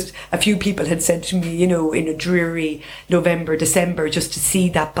 Like, it was just a few people had said to me, in a dreary November, December, just to see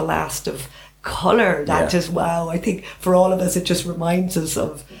that blast of colour. That just, wow. I think for all of us, it just reminds us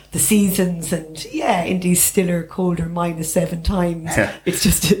of the seasons, and in these stiller, colder -7 times, it's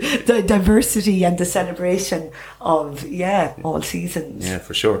just the diversity and the celebration of all seasons. Yeah,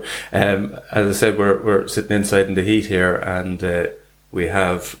 for sure. As I said, we're sitting inside in the heat here, and we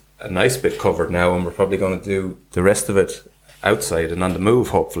have a nice bit covered now, and we're probably going to do the rest of it outside and on the move,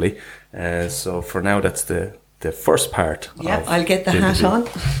 hopefully. So for now, that's the first part. Yeah, I'll get the hat on.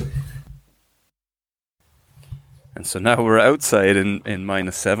 And so now we're outside in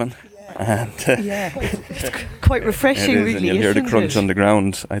 -7. And, it's quite refreshing, really. And you'll hear the crunch on the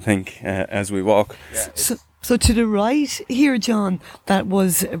ground, I think, as we walk. Yeah. So to the right here, John, that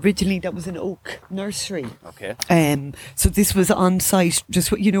was an oak nursery. Okay. So this was on site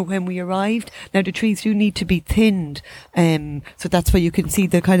just when we arrived. Now the trees do need to be thinned, so that's why you can see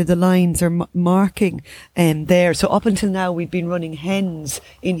the lines are marking there. So up until now we've been running hens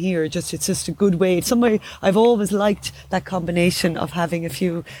in here. It's just a good way. It's somewhere I've always liked that combination of having a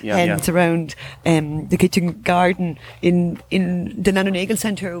few hens around the kitchen garden in the Nanonagel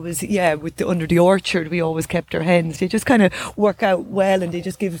Centre. Was under the orchard we always kept our hens. They just kind of work out well, and they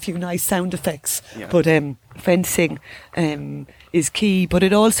just give a few nice sound effects. Yeah. But fencing is key, but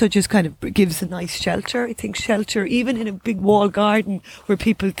it also just kind of gives a nice shelter. I think shelter, even in a big wall garden where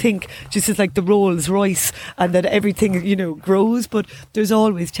people think just is like the Rolls Royce and that everything, grows, but there's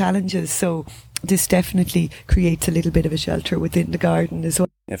always challenges. So this definitely creates a little bit of a shelter within the garden as well.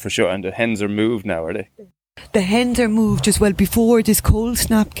 Yeah, for sure. And the hens are moved now, are they? The hens are moved as well. Before this cold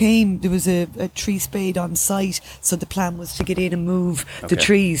snap came, there was a tree spade on site, so the plan was to get in and move the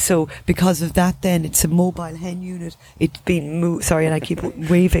trees. So because of that, then it's a mobile hen unit. It's been moved. Sorry, and I keep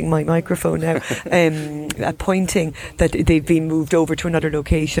waving my microphone now, pointing that they've been moved over to another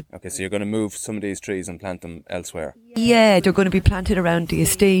location. Okay, so you're going to move some of these trees and plant them elsewhere? Yeah, they're going to be planted around the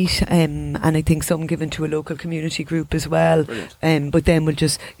estate, and I think some given to a local community group as well. But then we'll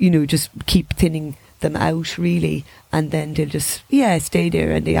just keep thinning them out, really, and then they'll just stay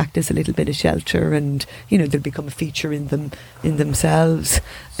there, and they act as a little bit of shelter, and they'll become a feature in themselves.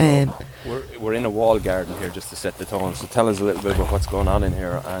 So we're in a wall garden here, just to set the tone. So tell us a little bit about what's going on in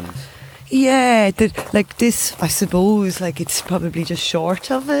here. And this, I suppose, it's probably just short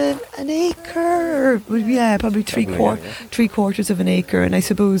of an acre. Probably three quarters of an acre. And I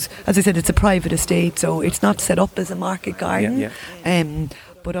suppose, as I said, it's a private estate, so it's not set up as a market garden.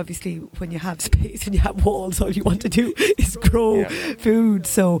 But obviously, when you have space and you have walls, all you want to do is grow food.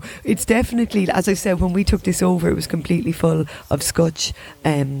 So it's definitely, as I said, when we took this over, it was completely full of scotch.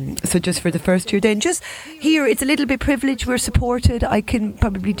 So just for the first year, then just here, it's a little bit privileged. We're supported. I can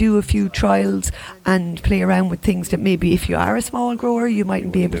probably do a few trials and play around with things that maybe if you are a small grower, you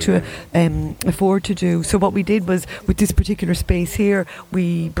mightn't be able to afford to do. So what we did was, with this particular space here,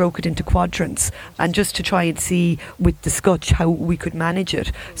 we broke it into quadrants, and just to try and see with the scotch how we could manage it.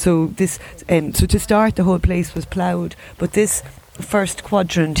 So this, so to start, the whole place was ploughed, but this first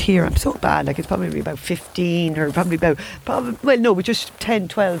quadrant here, I'm so bad, it's probably about 15 or just 10,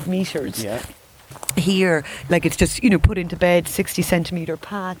 12 metres. Yeah. Here, it's just, put into bed, 60 centimetre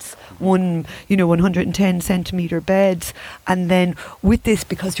pats, 110 centimetre beds. And then with this,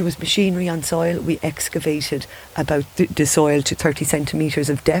 because there was machinery on soil, we excavated about the soil to 30 centimetres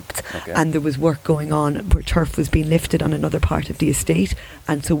of depth. And there was work going on where turf was being lifted on another part of the estate.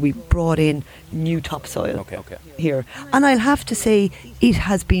 And so we brought in new topsoil here. And I'll have to say, it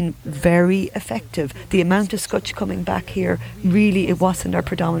has been very effective. The amount of scotch coming back here, really, it wasn't our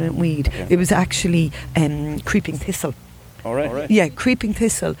predominant weed. It was actually creeping thistle. All right. Yeah, creeping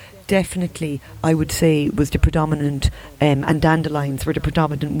thistle definitely, I would say, was the predominant, and dandelions were the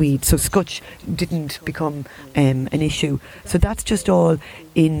predominant weeds. So scutch didn't become an issue. So that's just all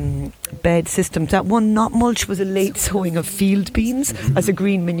in bed systems. That one, not mulch, was a late sowing of field beans as a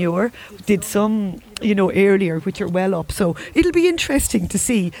green manure. Did some, earlier, which are well up. So it'll be interesting to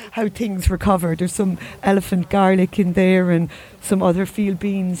see how things recover. There's some elephant garlic in there and some other field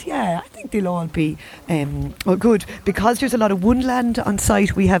beans. Yeah, I think they'll all be good. Because there's a lot of woodland on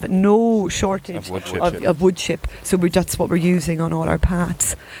site, we have no shortage of wood chip. So that's what we're using on all our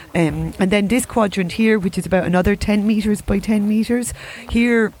paths. And then this quadrant here, which is about another 10 metres by 10 metres,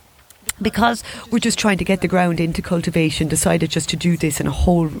 here, because we're just trying to get the ground into cultivation, decided just to do this in a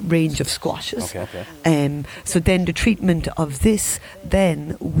whole range of squashes. Okay. So then the treatment of this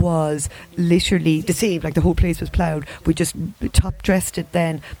then was literally the same, like the whole place was ploughed. We just top dressed it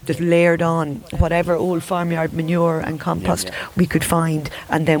then, just layered on whatever old farmyard manure and compost we could find,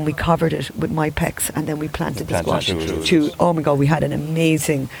 and then we covered it with Mypex, and then we planted the squash. Oh my God, we had an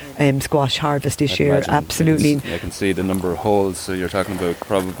amazing squash harvest this year, absolutely. I can see the number of holes, so you're talking about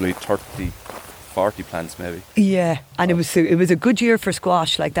probably 40 plants maybe. Yeah, and it was a good year for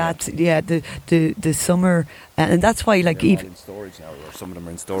squash like that. Yeah, the summer, and that's why like even in storage now, or some of them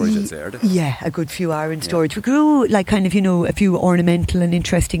are in storage. I'd say, are they? Yeah, a good few are in storage. We grew like kind of a few ornamental and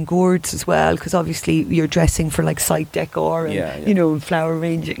interesting gourds as well, because obviously you're dressing for like site decor and flower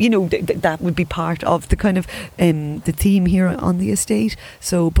range. That would be part of the kind of the theme here on the estate.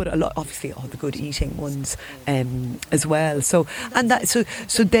 So, but a lot, obviously, all the good eating ones as well. So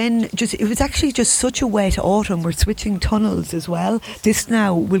then it was actually just such a wet autumn. We're switching tunnels as well. This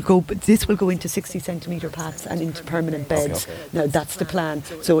will go into 60 centimetre paths and into permanent beds. Okay. Now that's the plan.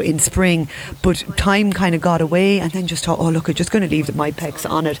 So in spring, but time kind of got away, and then just thought, oh look, I'm just going to leave the Mypex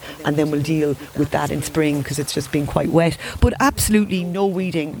on it, and then we'll deal with that in spring because it's just been quite wet. But absolutely no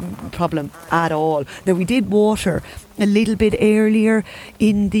weeding problem at all. Now we did water a little bit earlier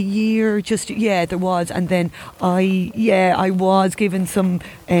in the year, there was, and then I was given some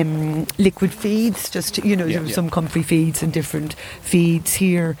liquid feeds, there was some comfrey feeds and different feeds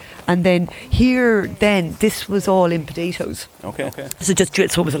here, and then this was all in potatoes. Okay. So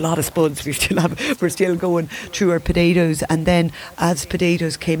it was a lot of spuds. We're still going through our potatoes, and then as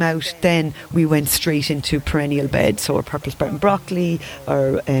potatoes came out, then we went straight into perennial beds, so our purple sprouting broccoli,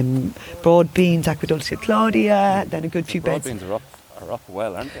 our broad beans, Aquadulcia Claudia, then a good few beds. Broad beans are up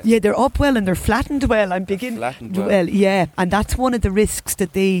well, aren't they? Yeah, they're up well and they're flattened well. Flattened well. Yeah, and that's one of the risks,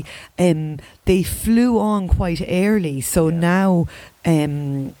 that they flew on quite early. So now,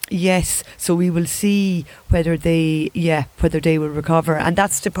 so we will see whether they will recover, and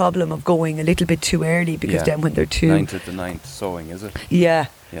that's the problem of going a little bit too early, because then when they're too 9th at the 9th sowing, is it? Yeah.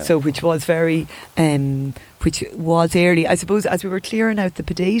 So which was early. I suppose as we were clearing out the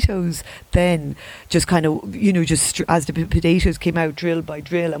potatoes, then just kind of, as the potatoes came out drill by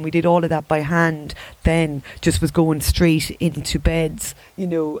drill, and we did all of that by hand, then just was going straight into beds,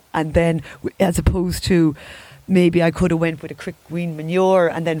 and then as opposed to, maybe I could have went with a quick green manure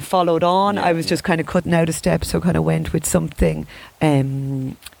and then followed on. I was just kind of cutting out a step, so kind of went with something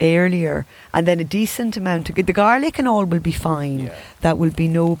earlier, and then a decent amount of the garlic and all will be fine. That will be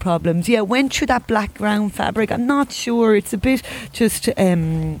no problems. Went through that black ground fabric. I'm not sure, it's a bit just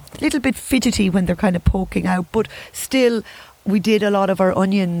little bit fidgety when they're kind of poking out, but still we did a lot of our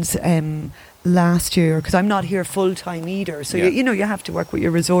onions last year, because I'm not here full time either, so you have to work with your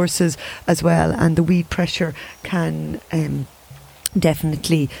resources as well, and the weed pressure can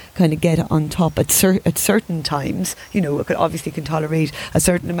definitely kind of get on top at certain times. Obviously can tolerate a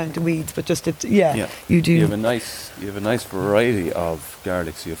certain amount of weeds, but just you do. You have a nice variety of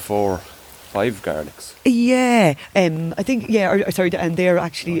garlics. You have 5 garlics. I think, and they're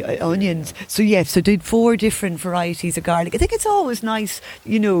actually onions. So did 4 different varieties of garlic. I think it's always nice,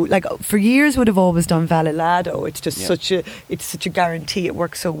 like for years would have always done Valilado. It's just such a guarantee. It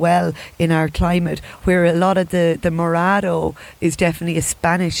works so well in our climate, where a lot of the Morado is definitely a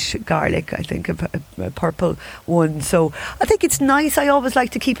Spanish garlic, I think, a purple one. So I think it's nice. I always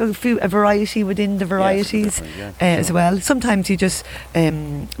like to keep a variety within the varieties as well. Sometimes you just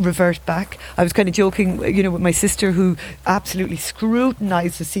revert back. I was kind of joking, with my sister, who absolutely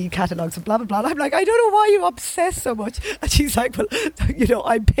scrutinised the seed catalogues and blah, blah, blah. I'm like, I don't know why you obsess so much. And she's like, well,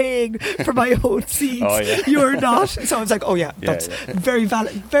 I'm paying for my own seeds. You're not. So I was like, that's very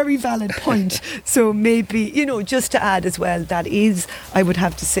valid point. So maybe, just to add as well, that is, I would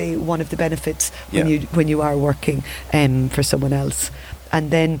have to say, one of the benefits when you are working for someone else.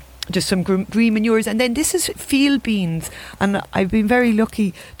 And then just some green manures. And then this is field beans, and I've been very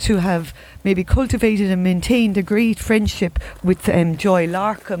lucky to have maybe cultivated and maintained a great friendship with Joy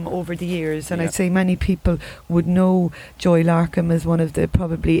Larkham over the years, and I'd say many people would know Joy Larkham as one of the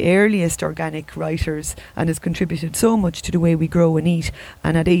probably earliest organic writers, and has contributed so much to the way we grow and eat.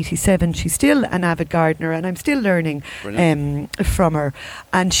 And at 87 she's still an avid gardener, and I'm still learning from her.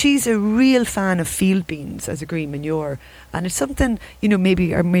 And she's a real fan of field beans as a green manure, and it's something, you know,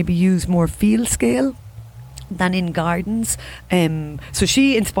 maybe use more field scale than in gardens. So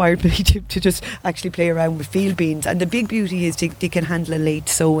she inspired me to just actually play around with field beans. And the big beauty is they can handle a late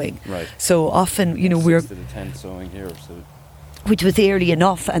sowing. Right. So often, you know, we're 6 to the 10 sowing here, so which was early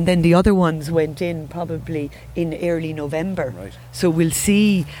enough, and then the other ones went in probably in early November. Right. So we'll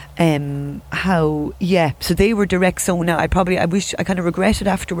see how. So they were direct sown. Now I kind of regretted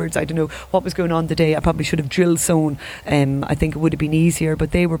afterwards. I don't know what was going on the day. I probably should have drill sown. I think it would have been easier,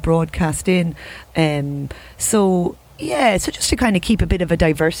 but they were broadcast in. So just to kind of keep a bit of a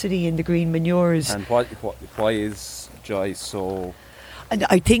diversity in the green manures. And why is Joy so? And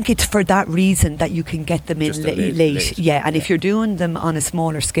I think it's for that reason that you can get them in late. Yeah, and if you're doing them on a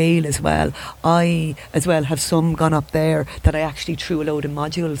smaller scale as well, I as well have some gone up there that I actually threw a load of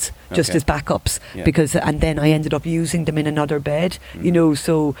modules just as backups, because and then I ended up using them in another bed. You know,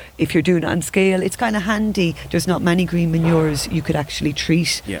 so if you're doing it on scale, it's kind of handy. There's not many green manures you could actually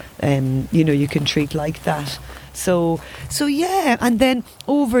treat. You know, you can treat like that. So and then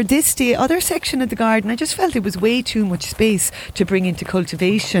over the other section of the garden, I just felt it was way too much space to bring into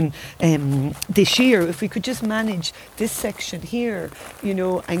cultivation this year. If we could just manage this section here, you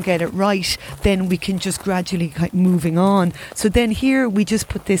know, and get it right, then we can just gradually keep moving on. So then here we just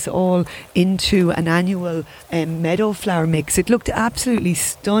put this all into an annual meadow flower mix. It looked absolutely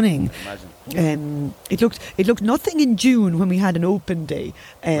stunning. It looked nothing in June when we had an open day.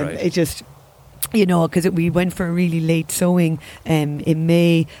 It just, you know, because we went for a really late sowing in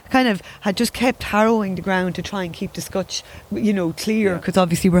May. Kind of had just kept harrowing the ground to try and keep the scotch, you know, clear, because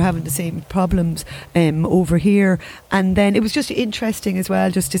obviously we're having the same problems over here. And then it was just interesting as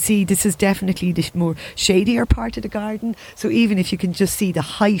well just to see, this is definitely the more shadier part of the garden. So even if you can just see the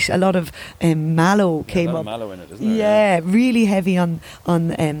height, a lot of mallow came up. Mallow in it, isn't there? Yeah, really heavy on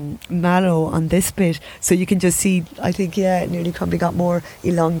mallow on this bit. So you can just see, I think, it nearly probably got more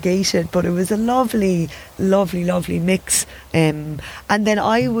elongated, but it was a lovely mix. And then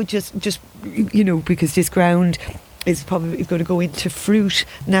I would just you know, because this ground is probably going to go into fruit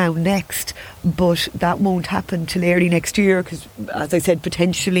now next, but that won't happen till early next year, because as I said,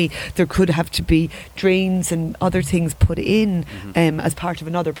 potentially there could have to be drains and other things put in as part of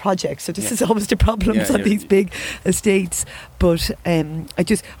another project. So this is always the problems on these big estates. But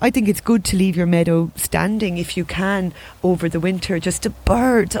I think it's good to leave your meadow standing if you can over the winter. Just the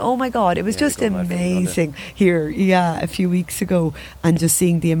birds, oh my God, it was just amazing here a few weeks ago, and just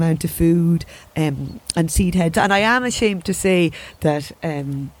seeing the amount of food and seed heads. And I am ashamed to say that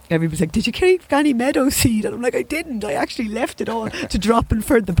everybody's like, did you keep any meadow seed? And I'm like, I didn't. I actually left it all to drop in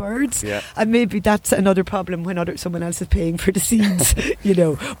for the birds. And maybe that's another problem when someone else is paying for the seeds, you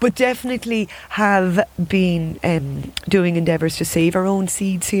know. But definitely have been doing endeavours to save our own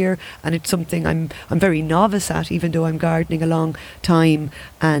seeds here, and it's something I'm very novice at, even though I'm gardening a long time.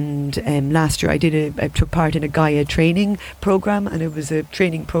 And last year I took part in a Gaia training programme, and it was a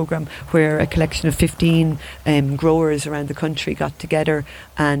training programme where a collection of 15 growers around the country got together,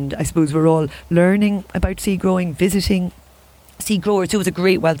 and I suppose we're all learning about seed growing, visiting seed growers. It was a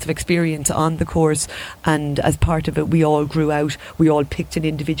great wealth of experience on the course, and as part of it we all grew out, we all picked an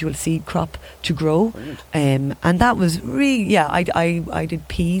individual seed crop to grow. And that was really I did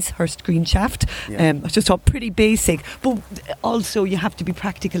peas, Hurst green shaft. I just thought pretty basic, but also you have to be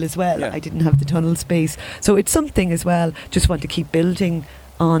practical as well. I didn't have the tunnel space, so it's something as well just want to keep building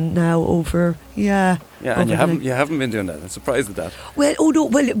on now over and you haven't been doing that. I'm surprised at that. Well,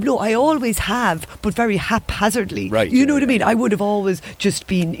 no, I always have, but very haphazardly. Right. You know what I mean? I would have always just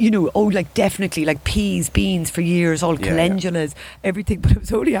been, you know, definitely like peas, beans for years, all calendulas, everything. But it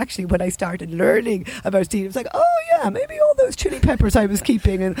was only actually when I started learning about seed, it was like, maybe all those chili peppers I was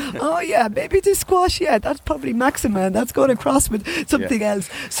keeping, and maybe the squash, that's probably Maxima, and that's going to cross with something else.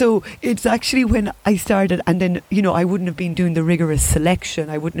 So it's actually when I started, and then, you know, I wouldn't have been doing the rigorous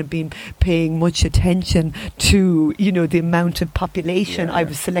selection. I wouldn't have been paying much attention to, you know, the amount of population I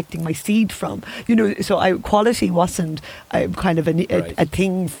was selecting my seed from, you know. So quality wasn't kind of a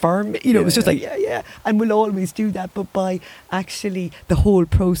thing firm, you know. It was just like and we'll always do that, but by actually the whole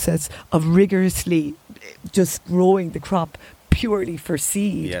process of rigorously just growing the crop purely for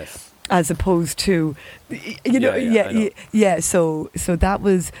seed, as opposed to, So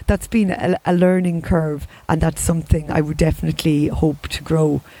that's been a learning curve, and that's something I would definitely hope to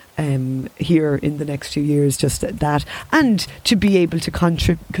grow here in the next few years, just that, and to be able to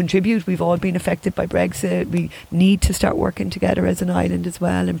contribute. We've all been affected by Brexit. We need to start working together as an island as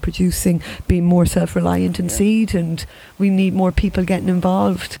well, and producing, being more self-reliant in seed, and we need more people getting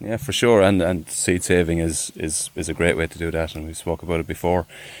involved. Yeah, for sure, and seed saving is a great way to do that, and we spoke about it before.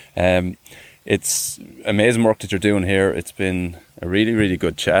 It's amazing work that you're doing here. It's been a really, really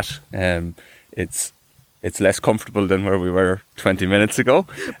good chat. It's less comfortable than where we were 20 minutes ago.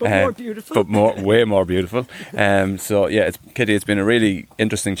 But more beautiful. Way more beautiful. Kitty, it's been a really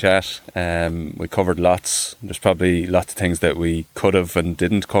interesting chat. We covered lots. There's probably lots of things that we could have and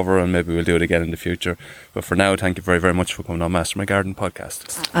didn't cover, and maybe we'll do it again in the future. But for now, thank you very, very much for coming on Master My Garden podcast.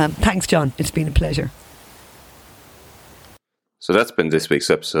 Thanks, John. It's been a pleasure. So that's been this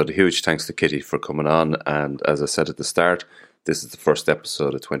week's episode. A huge thanks to Kitty for coming on. And as I said at the start, this is the first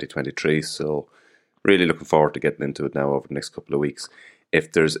episode of 2023. So really looking forward to getting into it now over the next couple of weeks.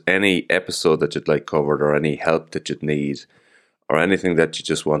 If there's any episode that you'd like covered, or any help that you'd need, or anything that you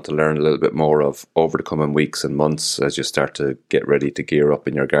just want to learn a little bit more of over the coming weeks and months as you start to get ready to gear up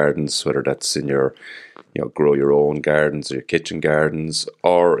in your gardens, whether that's in your, grow your own gardens or your kitchen gardens,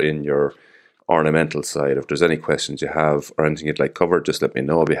 or in your ornamental side, if there's any questions you have or anything you'd like covered, just let me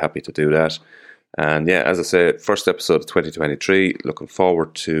know. I'll be happy to do that. And yeah, as I say, first episode of 2023, looking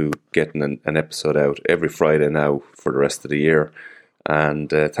forward to getting an episode out every Friday now for the rest of the year. And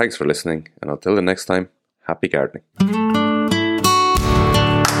thanks for listening. And until the next time, happy gardening.